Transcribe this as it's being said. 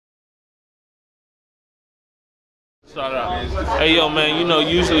Start out. Hey yo man, you know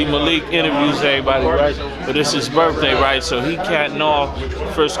usually Malik interviews everybody, right? But it's his birthday, right? So he catting off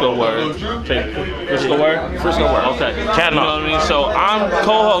Frisco word. Frisco word? Frisco word. Okay. Catting off. You know what I mean? So I'm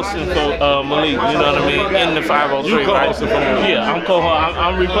co-hosting for Malik, you know what I mean? In the 503, right? Yeah, I'm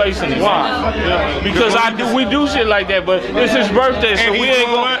I'm replacing him. Why? Because we do shit like that, but it's his birthday, so we ain't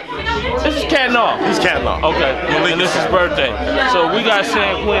going. This is catting off. He's catting off. Okay. And this is his birthday. So we got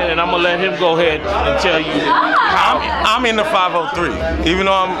San Quinn, and I'm gonna let him go ahead and tell you how. I'm in the 503. Even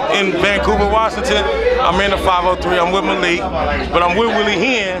though I'm in Vancouver, Washington, I'm in the 503. I'm with Malik, but I'm with Willie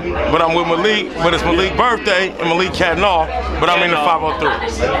Hen, but I'm with Malik, but it's Malik's birthday, and Malik catting off, but I'm in the 503.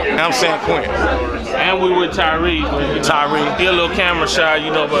 And I'm San Quinn. And we with Tyree. He a little camera shy, you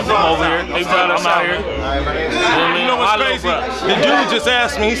know, but I'm over here. Hey, brother, I'm out here. You know what's crazy? The dude just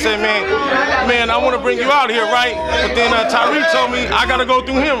asked me, he said, man, I want to bring you out here, right? But then Tyree told me I got to go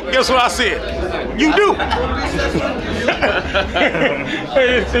through him. Guess what I said? You do.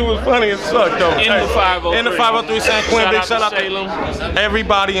 It was funny as fuck though. In the 503 San Quinn, big shout out to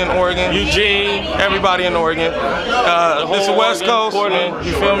everybody in Oregon. Eugene. Everybody in Oregon. This is West Coast, man.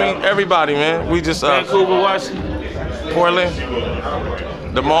 You feel me? Everybody, man. We just Vancouver, Washington. Portland.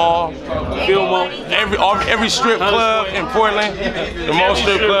 The mall, every strip club in Portland, the mall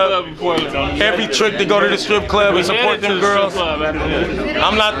strip club, every trick to go to the strip club and support them girls.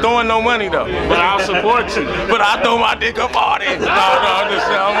 I'm not throwing no money though, but I'll support you. But I throw my dick up all in. I'm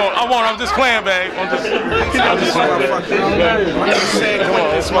just playing, babe. I'm just playing. Come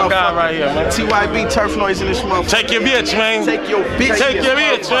on, it's my guy right here, man. TYB Turf Noise in this motherfucker. Take your bitch, man. Take your bitch. Take your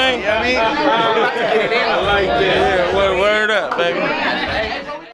bitch, man. I like that. Yeah, word up, baby.